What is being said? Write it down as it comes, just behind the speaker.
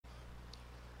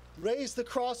Raise the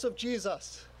cross of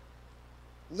Jesus.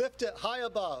 Lift it high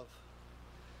above,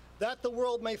 that the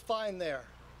world may find there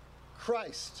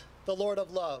Christ, the Lord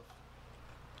of love.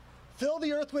 Fill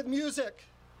the earth with music.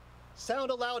 Sound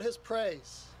aloud his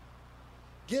praise.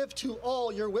 Give to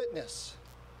all your witness.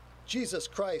 Jesus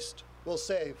Christ will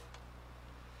save.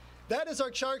 That is our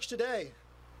charge today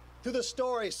through the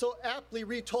story so aptly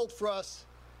retold for us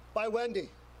by Wendy.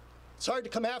 It's hard to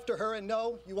come after her, and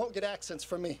no, you won't get accents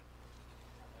from me.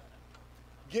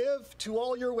 Give to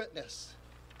all your witness.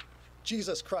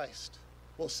 Jesus Christ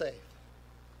will save.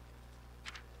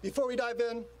 Before we dive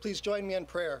in, please join me in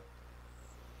prayer.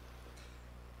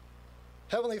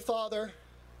 Heavenly Father,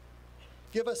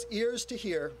 give us ears to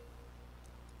hear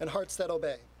and hearts that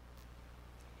obey.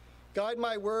 Guide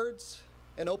my words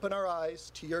and open our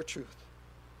eyes to your truth.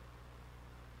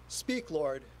 Speak,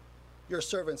 Lord, your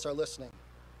servants are listening.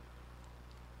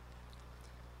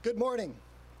 Good morning.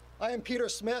 I am Peter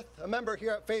Smith, a member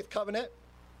here at Faith Covenant.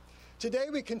 Today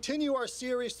we continue our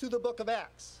series through the book of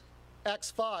Acts, Acts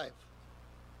 5.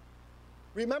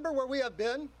 Remember where we have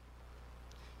been?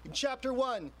 In chapter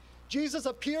 1, Jesus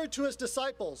appeared to his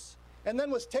disciples and then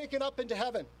was taken up into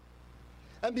heaven.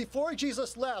 And before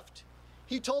Jesus left,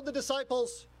 he told the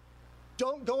disciples,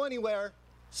 "Don't go anywhere,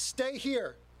 stay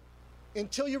here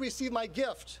until you receive my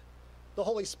gift, the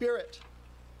Holy Spirit."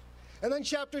 And then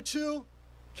chapter 2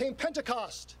 came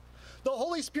Pentecost. The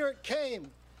Holy Spirit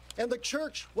came and the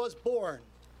church was born.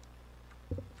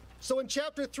 So in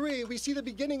chapter 3, we see the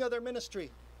beginning of their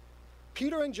ministry.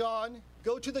 Peter and John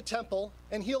go to the temple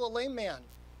and heal a lame man.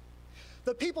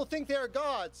 The people think they are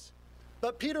gods,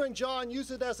 but Peter and John use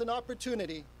it as an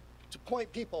opportunity to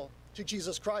point people to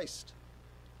Jesus Christ.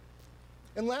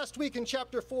 And last week in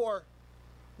chapter 4,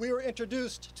 we were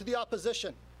introduced to the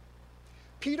opposition.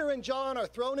 Peter and John are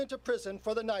thrown into prison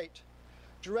for the night,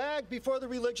 dragged before the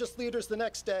religious leaders the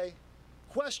next day,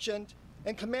 questioned,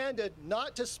 and commanded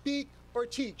not to speak or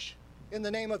teach in the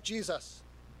name of Jesus.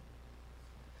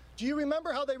 Do you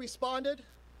remember how they responded?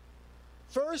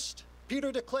 First,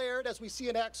 Peter declared, as we see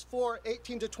in Acts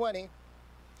 4:18-20,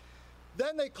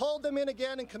 then they called them in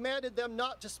again and commanded them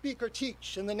not to speak or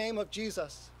teach in the name of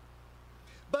Jesus.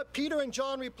 But Peter and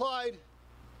John replied,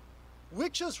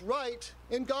 "Which is right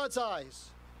in God's eyes?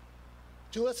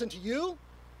 To listen to you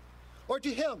or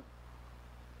to him?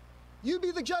 You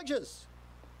be the judges.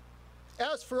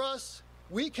 As for us,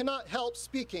 we cannot help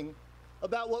speaking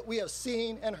about what we have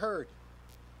seen and heard.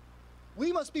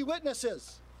 We must be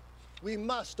witnesses. We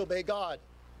must obey God."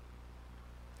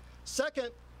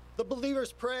 Second, the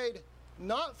believers prayed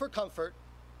not for comfort,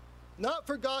 not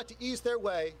for God to ease their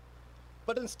way,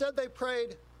 but instead they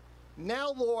prayed,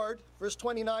 "Now, Lord," verse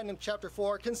 29 in chapter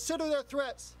 4, "consider their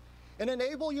threats and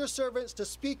enable your servants to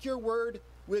speak your word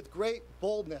with great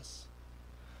boldness."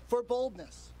 For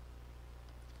boldness.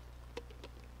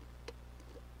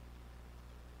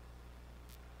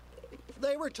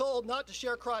 They were told not to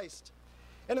share Christ.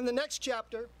 And in the next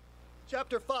chapter,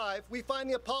 chapter 5, we find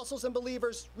the apostles and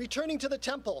believers returning to the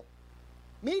temple,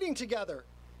 meeting together,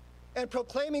 and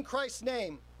proclaiming Christ's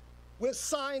name with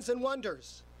signs and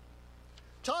wonders.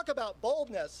 Talk about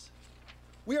boldness.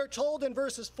 We are told in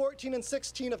verses 14 and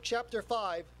 16 of chapter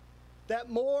 5 that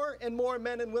more and more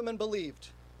men and women believed.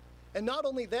 And not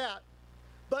only that,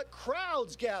 but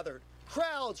crowds gathered,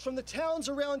 crowds from the towns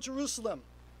around Jerusalem.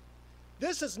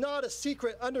 This is not a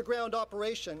secret underground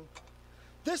operation.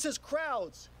 This is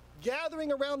crowds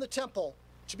gathering around the temple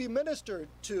to be ministered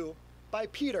to by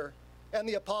Peter and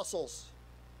the apostles.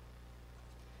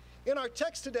 In our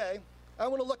text today, I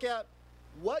want to look at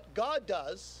what God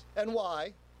does and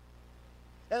why,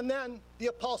 and then the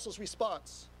apostles'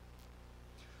 response.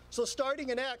 So starting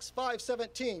in Acts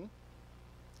 5:17,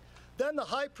 then the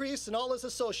high priest and all his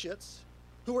associates,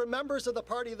 who were members of the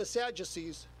party of the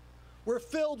Sadducees, were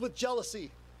filled with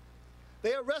jealousy.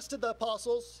 They arrested the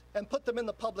apostles and put them in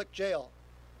the public jail.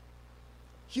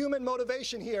 Human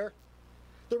motivation here.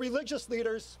 The religious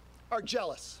leaders are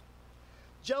jealous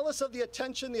of the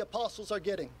attention the apostles are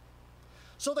getting.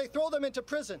 So they throw them into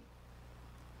prison.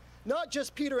 Not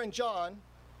just Peter and John.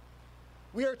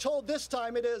 We are told this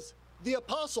time it is the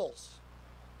apostles.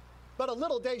 But a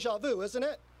little deja vu, isn't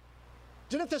it?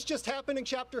 Didn't this just happen in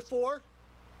chapter 4?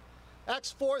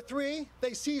 Acts 4:3,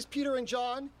 they seized Peter and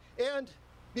John, and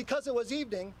because it was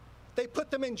evening, they put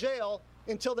them in jail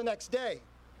until the next day.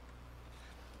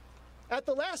 At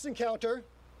the last encounter,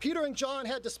 Peter and John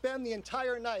had to spend the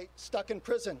entire night stuck in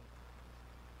prison.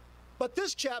 But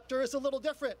this chapter is a little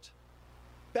different.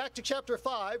 Back to chapter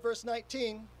 5, verse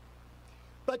 19.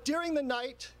 But during the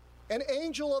night, an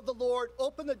angel of the Lord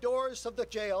opened the doors of the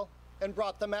jail and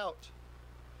brought them out.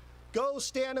 Go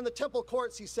stand in the temple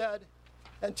courts, he said,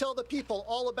 and tell the people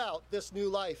all about this new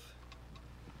life.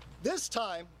 This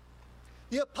time,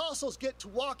 the apostles get to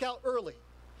walk out early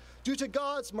due to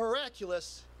God's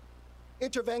miraculous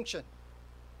intervention.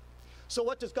 So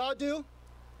what does God do?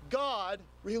 God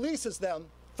releases them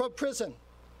from prison.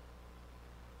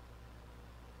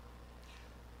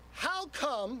 How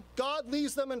come God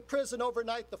leaves them in prison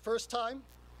overnight the first time,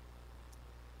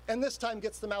 and this time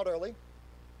gets them out early?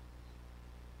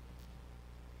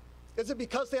 Is it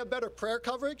because they have better prayer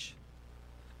coverage?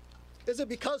 Is it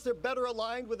because they're better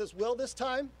aligned with His will this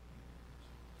time?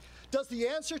 Does the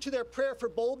answer to their prayer for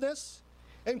boldness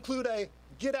include a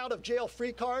get out of jail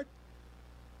free card?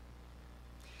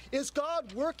 Is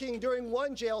God working during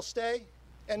one jail stay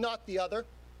and not the other?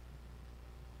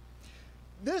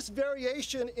 This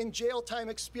variation in jail time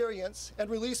experience and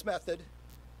release method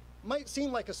might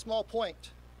seem like a small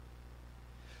point.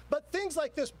 But things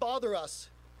like this bother us,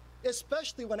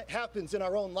 especially when it happens in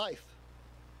our own life.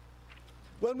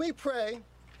 When we pray,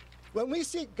 when we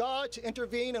seek God to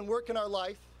intervene and work in our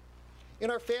life, in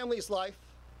our family's life,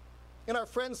 in our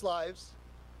friends' lives,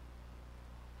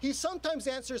 He sometimes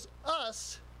answers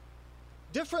us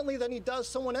differently than He does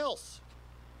someone else.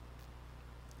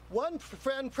 One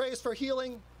friend prays for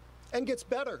healing and gets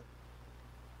better.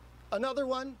 Another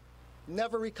one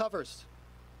never recovers.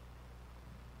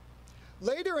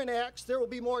 Later in Acts, there will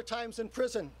be more times in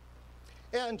prison.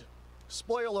 And,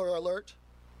 spoiler alert,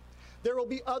 there will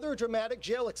be other dramatic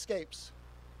jail escapes.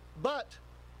 But,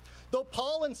 though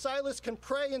Paul and Silas can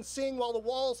pray and sing while the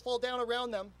walls fall down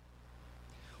around them,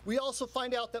 we also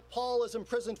find out that Paul is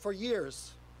imprisoned for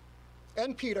years,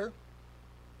 and Peter,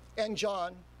 and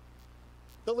John.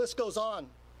 The list goes on.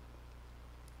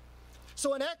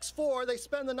 So in Acts 4, they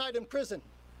spend the night in prison.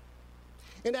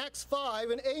 In Acts 5,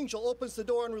 an angel opens the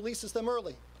door and releases them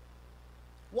early.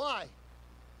 Why?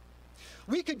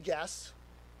 We could guess.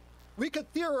 We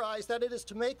could theorize that it is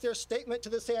to make their statement to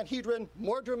the Sanhedrin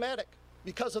more dramatic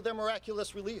because of their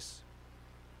miraculous release.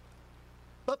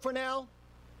 But for now,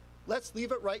 let's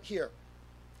leave it right here.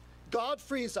 God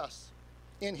frees us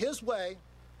in His way,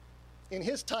 in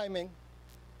His timing,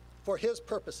 for His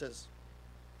purposes.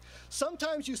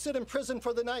 Sometimes you sit in prison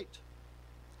for the night.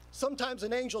 Sometimes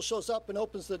an angel shows up and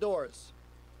opens the doors.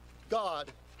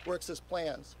 God works His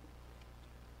plans.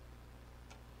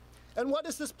 And what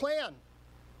is this plan?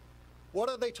 What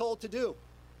are they told to do?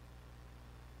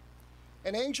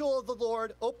 An angel of the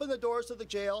Lord opened the doors of the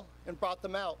jail and brought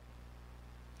them out.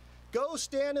 Go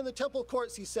stand in the temple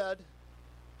courts, he said,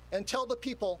 and tell the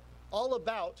people all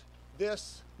about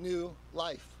this new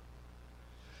life.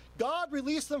 God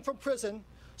released them from prison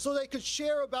so they could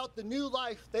share about the new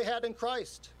life they had in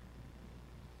Christ.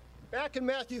 Back in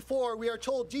Matthew 4, we are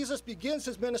told Jesus begins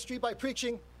His ministry by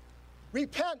preaching,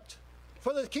 "Repent,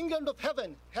 for the kingdom of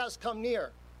heaven has come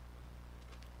near."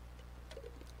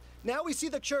 Now we see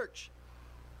the church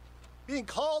being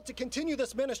called to continue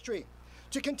this ministry,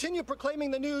 to continue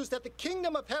proclaiming the news that the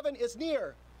kingdom of heaven is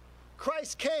near.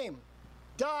 Christ came,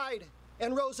 died,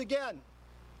 and rose again.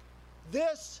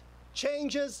 This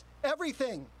changes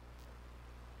everything,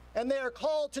 and they are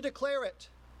called to declare it.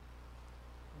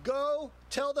 Go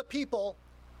tell the people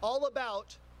all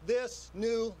about this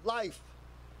new life.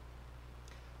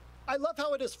 I love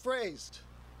how it is phrased.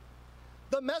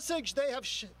 The message they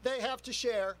have to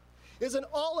share is an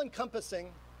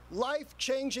all-encompassing,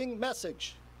 life-changing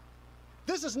message.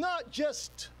 This is not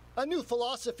just a new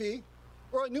philosophy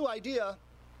or a new idea.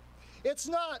 It's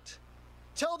not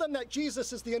tell them that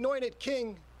Jesus is the anointed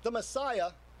king, the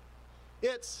Messiah.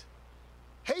 It's,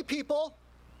 hey people,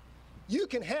 you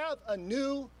can have a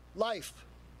new life.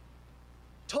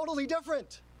 Totally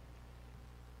different.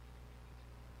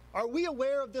 Are we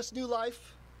aware of this new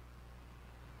life?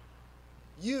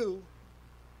 You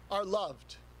are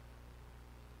loved.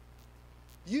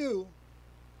 You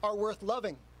are worth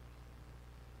loving.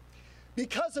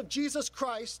 Because of Jesus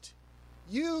Christ,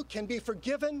 you can be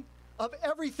forgiven of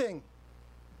everything.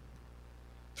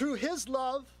 Through His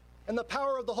love and the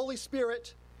power of the Holy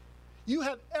Spirit, you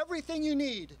have everything you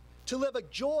need to live a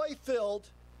joy-filled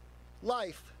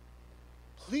life,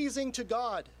 pleasing to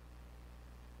God.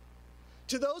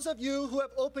 To those of you who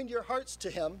have opened your hearts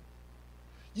to Him,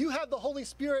 you have the Holy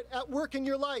Spirit at work in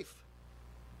your life,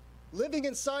 living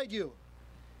inside you,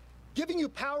 giving you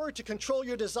power to control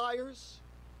your desires,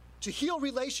 to heal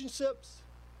relationships,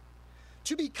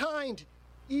 to be kind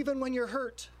even when you're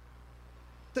hurt,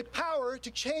 the power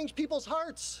to change people's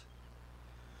hearts.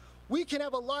 We can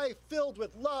have a life filled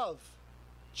with love,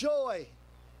 joy,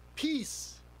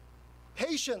 peace,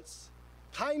 patience,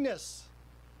 kindness,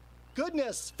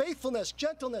 goodness, faithfulness,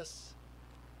 gentleness,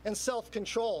 and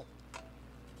self-control.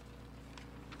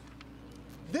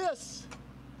 This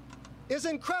is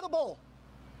incredible.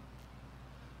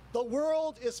 The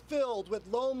world is filled with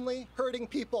lonely, hurting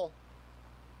people.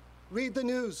 Read the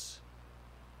news.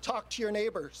 Talk to your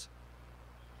neighbors.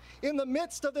 In the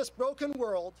midst of this broken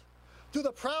world, through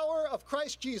the power of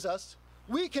Christ Jesus,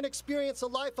 we can experience a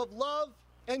life of love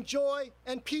and joy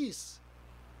and peace.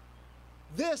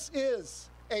 This is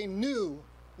a new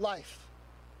life.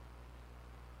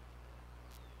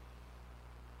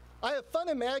 I have fun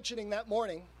imagining that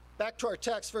morning. Back to our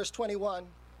text, verse 21.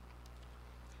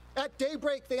 At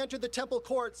daybreak, they entered the temple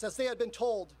courts as they had been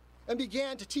told and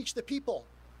began to teach the people.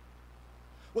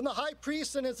 When the high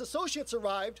priest and his associates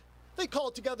arrived, they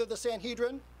called together the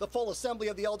Sanhedrin, the full assembly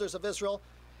of the elders of Israel,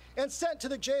 and sent to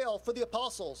the jail for the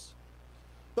apostles.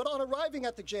 But on arriving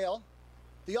at the jail,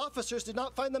 the officers did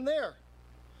not find them there.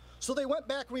 So they went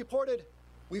back and reported,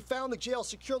 "We found the jail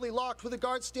securely locked with the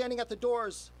guards standing at the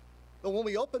doors. But when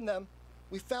we opened them,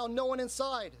 we found no one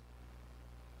inside."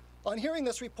 On hearing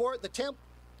this report, the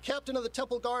captain of the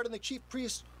temple guard and the chief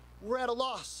priest were at a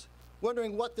loss,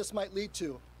 wondering what this might lead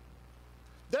to.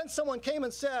 Then someone came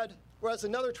and said, or as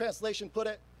another translation put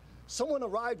it, someone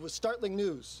arrived with startling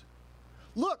news.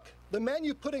 "Look, the men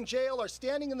you put in jail are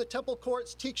standing in the temple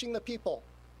courts teaching the people."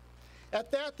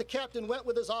 At that, the captain went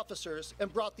with his officers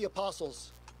and brought the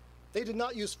apostles. They did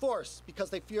not use force because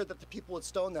they feared that the people would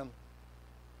stone them.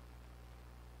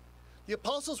 The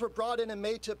apostles were brought in and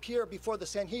made to appear before the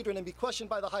Sanhedrin and be questioned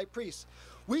by the high priest.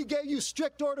 "We gave you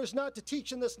strict orders not to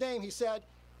teach in this name," he said,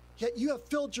 "yet you have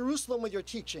filled Jerusalem with your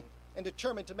teaching and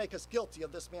determined to make us guilty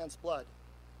of this man's blood."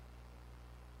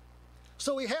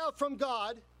 So we have from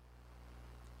God,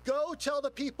 "Go tell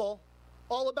the people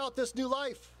all about this new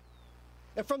life."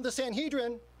 And from the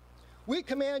Sanhedrin, "We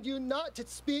command you not to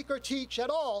speak or teach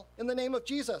at all in the name of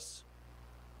Jesus."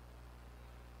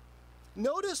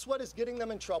 Notice what is getting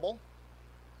them in trouble.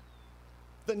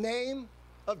 The name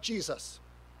of Jesus.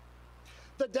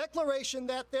 The declaration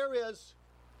that there is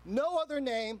no other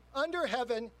name under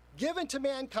heaven given to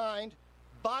mankind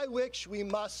by which we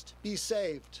must be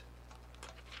saved.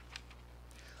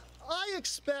 I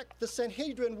expect the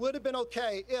Sanhedrin would have been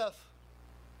okay if,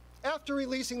 after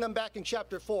releasing them back in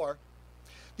chapter 4,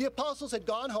 the apostles had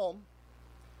gone home,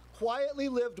 quietly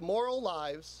lived moral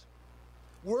lives,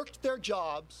 worked their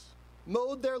jobs,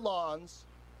 mowed their lawns,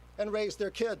 and raised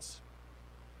their kids.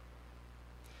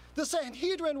 The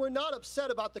Sanhedrin were not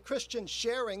upset about the Christians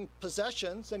sharing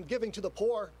possessions and giving to the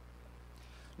poor.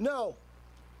 No.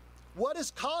 What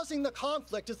is causing the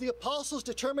conflict is the apostles'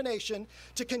 determination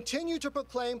to continue to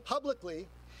proclaim publicly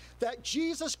that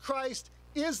Jesus Christ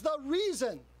is the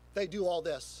reason they do all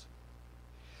this.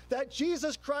 That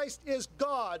Jesus Christ is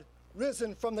God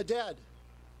risen from the dead.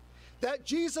 That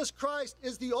Jesus Christ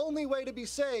is the only way to be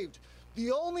saved,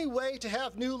 the only way to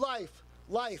have new life,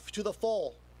 life to the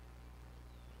full.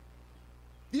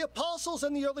 The apostles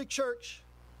in the early church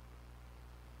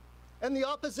and the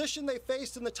opposition they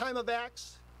faced in the time of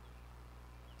Acts,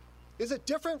 is it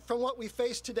different from what we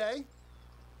face today?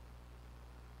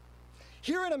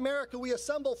 Here in America, we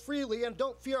assemble freely and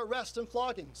don't fear arrest and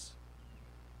floggings.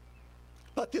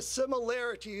 But the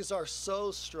similarities are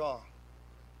so strong.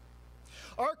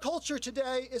 Our culture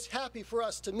today is happy for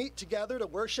us to meet together to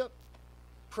worship,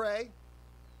 pray,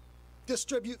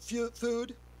 distribute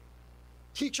food,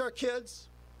 teach our kids,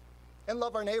 and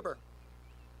love our neighbor.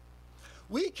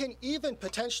 We can even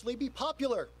potentially be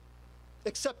popular,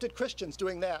 accepted Christians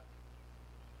doing that.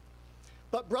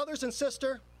 But brothers and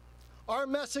sisters, our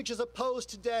message is opposed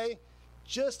today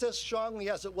just as strongly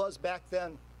as it was back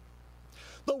then.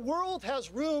 The world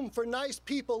has room for nice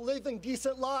people living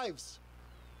decent lives.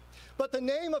 But the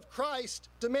name of Christ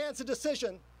demands a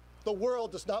decision the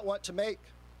world does not want to make.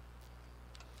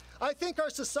 I think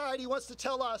our society wants to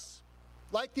tell us,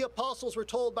 like the apostles were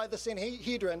told by the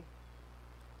Sanhedrin,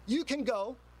 you can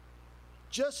go,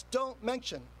 just don't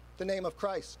mention the name of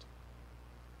Christ.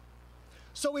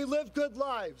 So we live good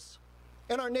lives,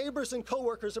 and our neighbors and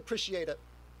coworkers appreciate it.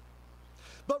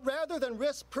 But rather than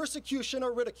risk persecution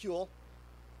or ridicule,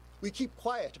 we keep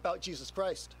quiet about Jesus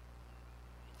Christ.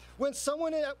 When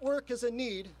someone at work is in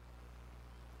need,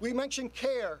 we mention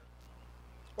care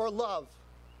or love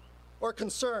or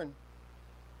concern.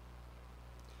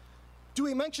 Do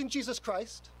we mention Jesus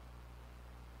Christ?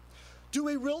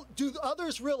 Do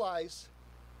others realize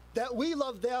that we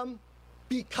love them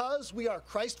because we are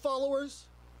Christ followers?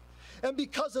 And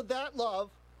because of that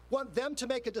love, want them to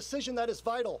make a decision that is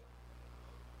vital.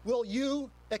 Will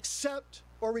you accept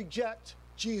or reject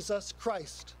Jesus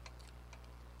Christ?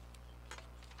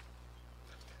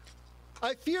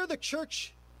 I fear the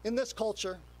church in this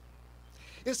culture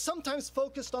is sometimes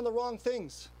focused on the wrong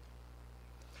things.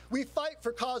 We fight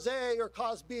for cause A or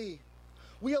cause B.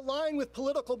 We align with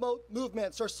political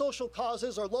movements or social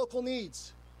causes or local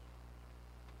needs.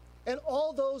 And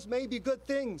all those may be good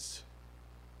things.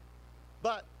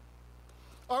 But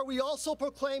are we also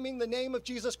proclaiming the name of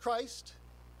Jesus Christ?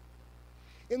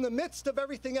 In the midst of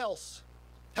everything else,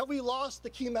 have we lost the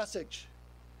key message?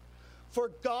 For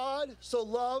God so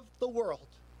loved the world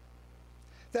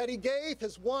that he gave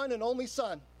his one and only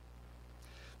Son,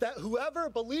 that whoever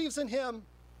believes in him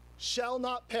shall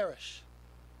not perish,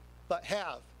 but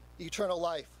have eternal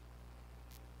life.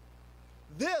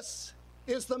 This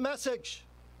is the message.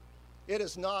 It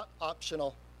is not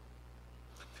optional.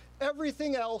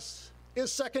 Everything else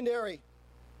is secondary.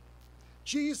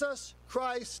 Jesus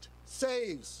Christ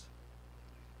saves.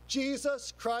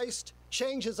 Jesus Christ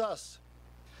changes us.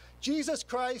 Jesus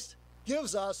Christ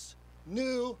gives us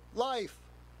new life.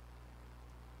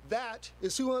 That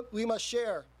is who we must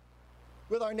share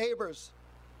with our neighbors,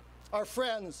 our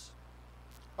friends,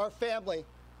 our family,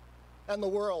 and the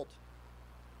world.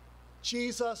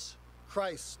 Jesus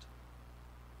Christ.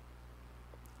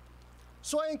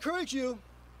 So I encourage you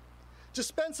to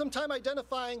spend some time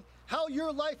identifying how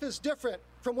your life is different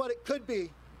from what it could be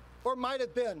or might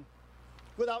have been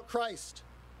without Christ.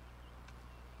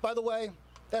 By the way,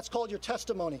 that's called your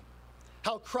testimony,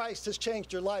 how Christ has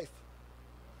changed your life.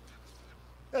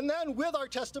 And then with our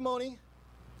testimony,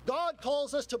 God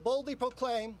calls us to boldly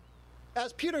proclaim,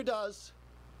 as Peter does,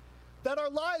 that our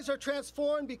lives are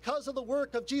transformed because of the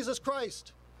work of Jesus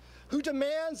Christ, who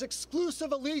demands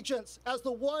exclusive allegiance as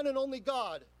the one and only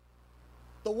God,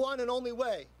 the one and only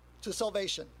way to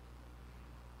salvation.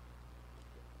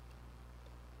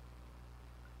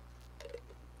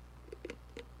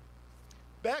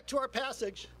 Back to our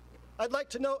passage, I'd like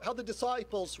to note how the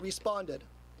disciples responded.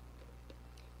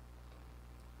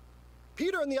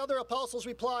 Peter and the other apostles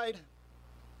replied,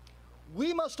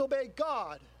 "We must obey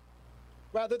God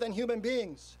rather than human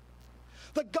beings.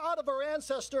 The God of our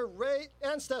ancestors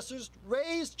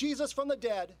raised Jesus from the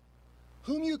dead,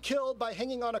 whom you killed by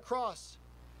hanging on a cross.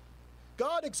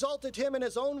 God exalted him in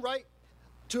his own right,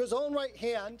 to his own right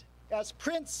hand as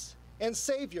Prince and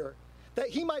Savior, that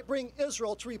he might bring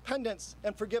Israel to repentance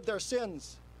and forgive their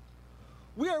sins.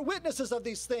 We are witnesses of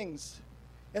these things,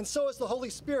 and so is the Holy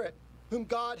Spirit, whom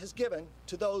God has given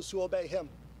to those who obey him."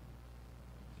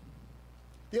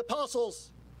 The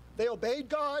apostles, they obeyed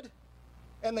God,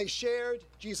 and they shared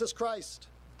Jesus Christ.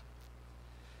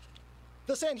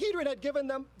 The Sanhedrin had given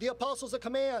the apostles a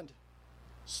command: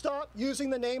 stop using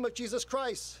the name of Jesus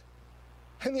Christ.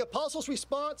 And the apostles'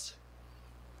 response,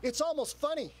 it's almost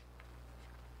funny.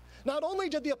 Not only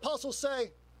did the apostles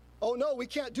say, "Oh no, we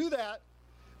can't do that,"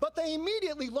 but they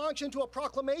immediately launch into a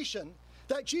proclamation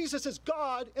that Jesus is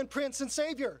God and Prince and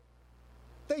Savior.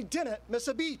 They didn't miss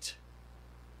a beat.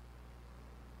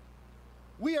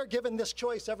 We are given this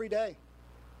choice every day.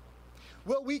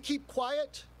 Will we keep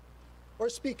quiet or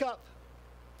speak up?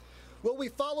 Will we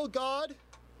follow God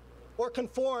or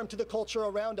conform to the culture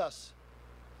around us?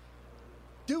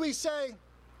 Do we say,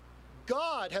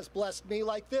 "God has blessed me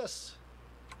like this.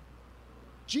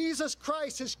 Jesus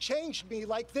Christ has changed me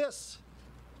like this.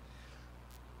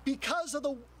 Because of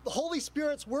the Holy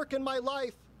Spirit's work in my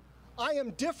life, I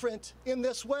am different in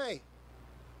this way"?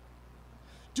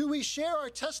 Do we share our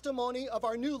testimony of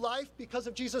our new life because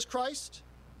of Jesus Christ?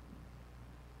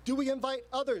 Do we invite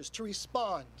others to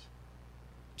respond,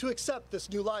 to accept this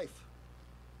new life?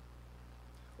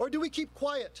 Or do we keep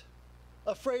quiet,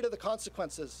 afraid of the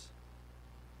consequences?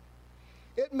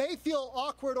 It may feel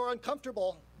awkward or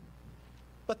uncomfortable,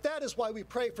 but that is why we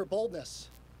pray for boldness.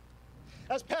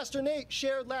 As Pastor Nate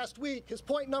shared last week, his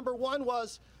point number 1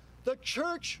 was, the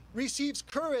church receives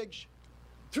courage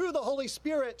through the Holy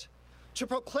Spirit to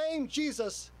proclaim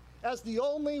Jesus as the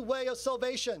only way of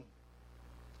salvation.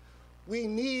 We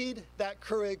need that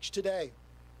courage today.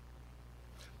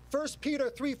 1 Peter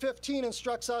 3:15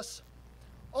 instructs us,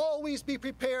 "Always be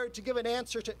prepared to give an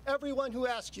answer to everyone who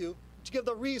asks you to give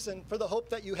the reason for the hope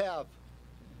that you have.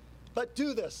 But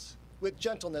do this with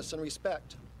gentleness and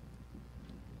respect."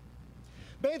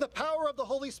 May the power of the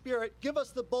Holy Spirit give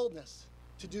us the boldness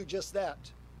to do just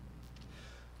that.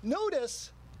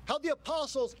 Notice how the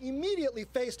apostles immediately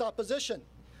faced opposition.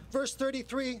 Verse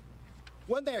 33,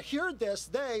 when they heard this,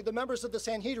 they, the members of the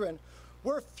Sanhedrin,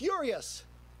 were furious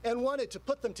and wanted to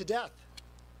put them to death.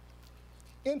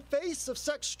 In face of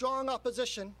such strong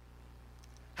opposition,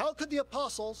 how could the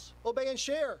apostles obey and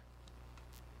share?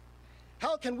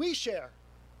 How can we share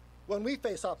when we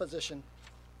face opposition?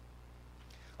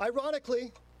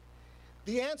 Ironically,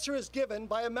 the answer is given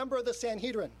by a member of the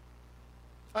Sanhedrin.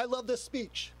 I love this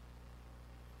speech.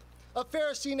 A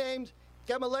Pharisee named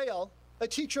Gamaliel a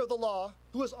teacher of the law,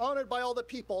 who was honored by all the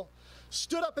people,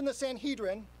 stood up in the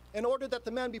Sanhedrin and ordered that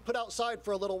the men be put outside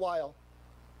for a little while.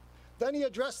 Then he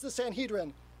addressed the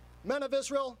Sanhedrin, "Men of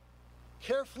Israel,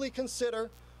 carefully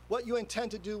consider what you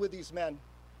intend to do with these men.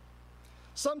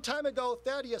 Some time ago,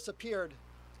 Thaddeus appeared,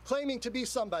 claiming to be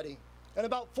somebody, and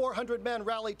about 400 men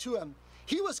rallied to him.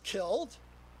 He was killed,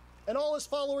 and all his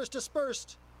followers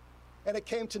dispersed, and it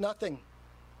came to nothing.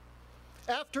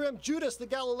 After him, Judas the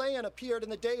Galilean appeared in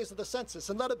the days of the census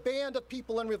and led a band of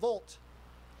people in revolt.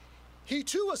 He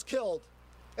too was killed,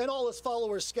 and all his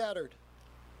followers scattered.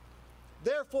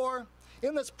 Therefore,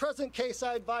 in this present case,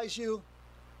 I advise you,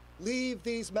 leave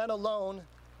these men alone,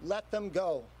 let them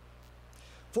go.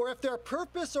 For if their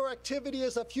purpose or activity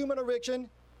is of human origin,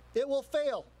 it will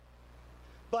fail.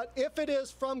 But if it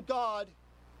is from God,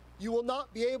 you will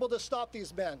not be able to stop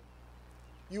these men.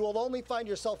 You will only find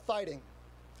yourself fighting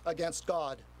against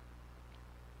God."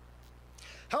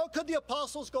 How could the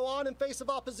apostles go on in face of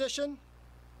opposition?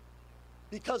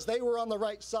 Because they were on the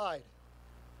right side,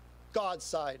 God's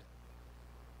side.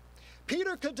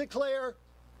 Peter could declare,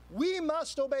 "We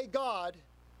must obey God,"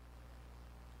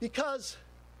 because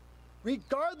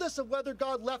regardless of whether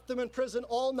God left them in prison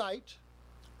all night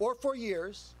or for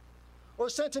years, or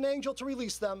sent an angel to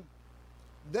release them,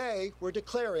 they were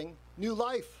declaring new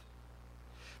life.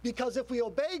 Because if we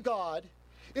obey God,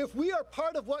 if we are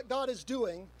part of what God is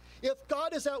doing, if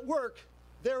God is at work,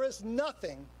 there is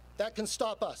nothing that can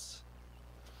stop us.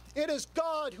 It is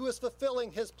God who is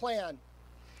fulfilling his plan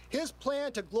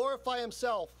to glorify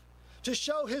himself, to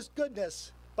show his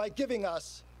goodness by giving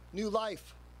us new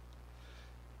life.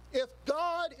 If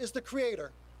God is the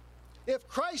creator, if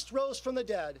Christ rose from the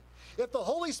dead, if the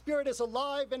Holy Spirit is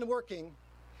alive and working,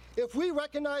 if we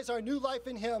recognize our new life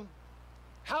in him,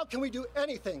 how can we do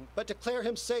anything but declare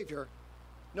him Savior,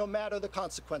 no matter the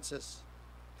consequences?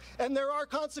 And there are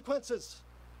consequences.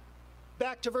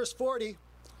 Back to verse 40,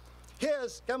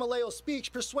 Gamaliel's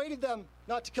speech, persuaded them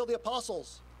not to kill the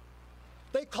apostles.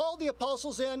 They called the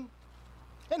apostles in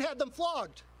and had them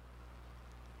flogged.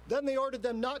 Then they ordered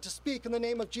them not to speak in the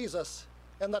name of Jesus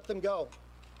and let them go.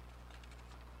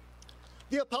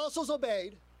 The apostles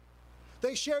obeyed,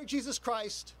 they shared Jesus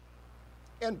Christ,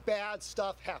 and bad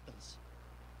stuff happens.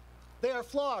 They are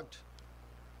flogged.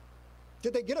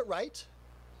 Did they get it right?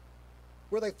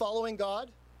 Were they following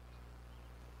God?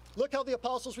 Look how the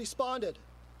apostles responded.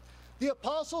 The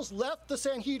apostles left the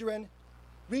Sanhedrin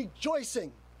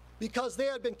rejoicing because they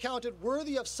had been counted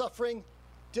worthy of suffering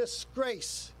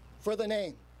disgrace for the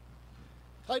name.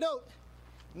 I note,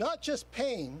 not just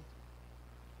pain,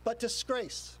 but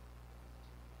disgrace.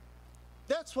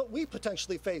 That's what we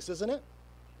potentially face, isn't it?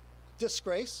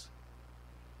 Disgrace.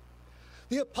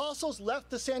 The apostles left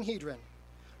the Sanhedrin,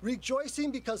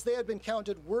 rejoicing because they had been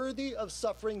counted worthy of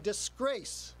suffering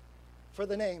disgrace for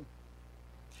the name.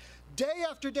 Day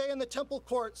after day in the temple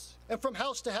courts and from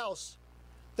house to house,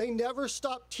 they never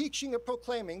stopped teaching and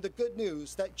proclaiming the good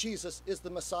news that Jesus is the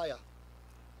Messiah.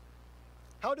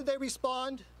 How did they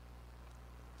respond?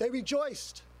 They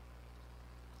rejoiced.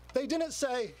 They didn't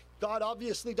say, "God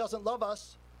obviously doesn't love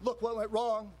us. Look what went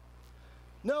wrong."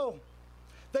 No,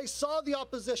 they saw the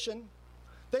opposition.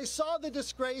 They saw the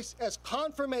disgrace as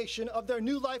confirmation of their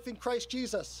new life in Christ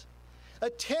Jesus, a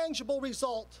tangible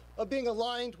result of being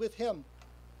aligned with him.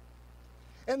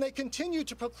 And they continued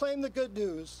to proclaim the good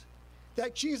news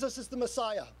that Jesus is the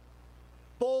Messiah,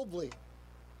 boldly,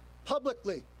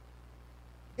 publicly,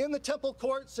 in the temple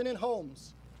courts and in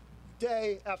homes,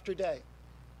 day after day.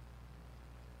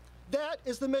 That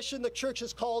is the mission the church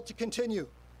is called to continue,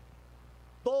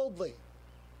 boldly,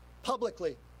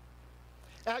 publicly,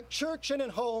 at church and in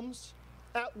homes,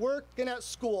 at work and at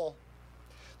school.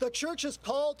 The church is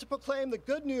called to proclaim the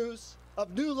good news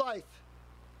of new life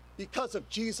because of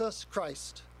Jesus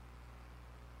Christ.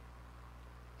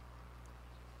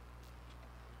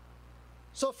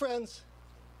 So friends,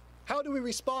 how do we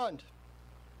respond?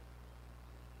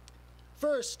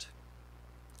 First,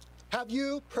 have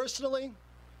you personally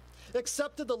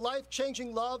accepted the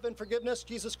life-changing love and forgiveness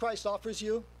Jesus Christ offers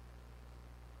you?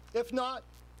 If not,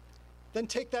 then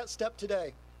take that step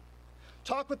today.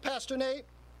 Talk with Pastor Nate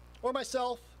or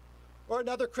myself or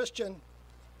another Christian.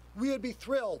 We would be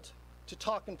thrilled to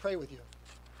talk and pray with you.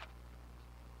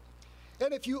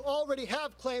 And if you already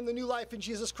have claimed the new life in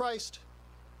Jesus Christ,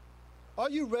 are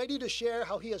you ready to share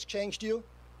how he has changed you?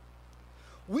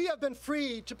 We have been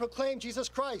freed to proclaim Jesus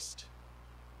Christ.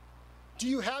 Do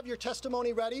you have your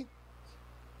testimony ready?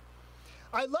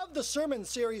 I love the sermon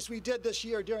series we did this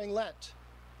year during Lent,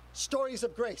 Stories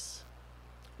of Grace.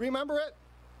 Remember it?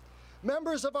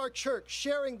 Members of our church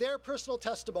sharing their personal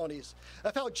testimonies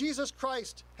of how Jesus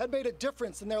Christ had made a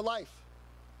difference in their life.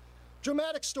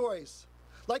 Dramatic stories,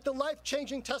 like the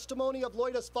life-changing testimony of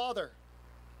Loida's father.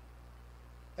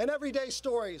 And everyday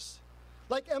stories,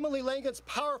 like Emily Langan's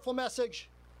powerful message,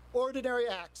 Ordinary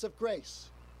Acts of Grace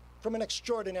from an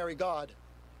Extraordinary God.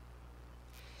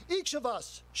 Each of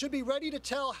us should be ready to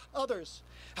tell others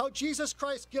how Jesus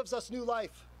Christ gives us new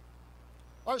life.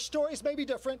 Our stories may be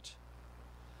different.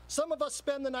 Some of us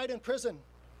spend the night in prison.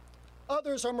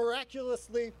 Others are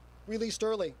miraculously released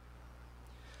early.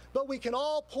 But we can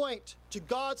all point to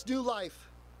God's new life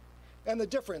and the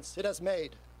difference it has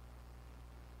made.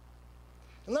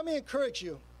 And let me encourage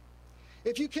you,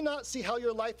 if you cannot see how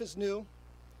your life is new,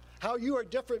 how you are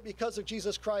different because of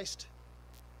Jesus Christ,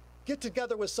 get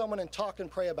together with someone and talk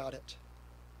and pray about it.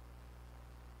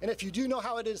 And if you do know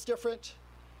how it is different,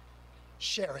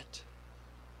 share it.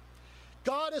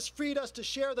 God has freed us to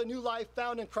share the new life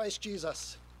found in Christ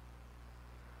Jesus.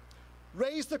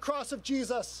 Raise the cross of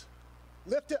Jesus,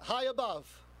 lift it high above,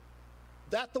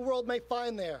 that the world may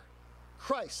find there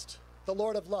Christ, the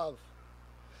Lord of love.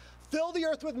 Fill the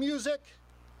earth with music,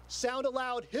 sound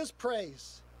aloud his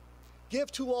praise.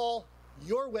 Give to all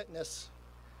your witness.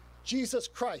 Jesus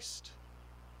Christ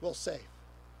will save.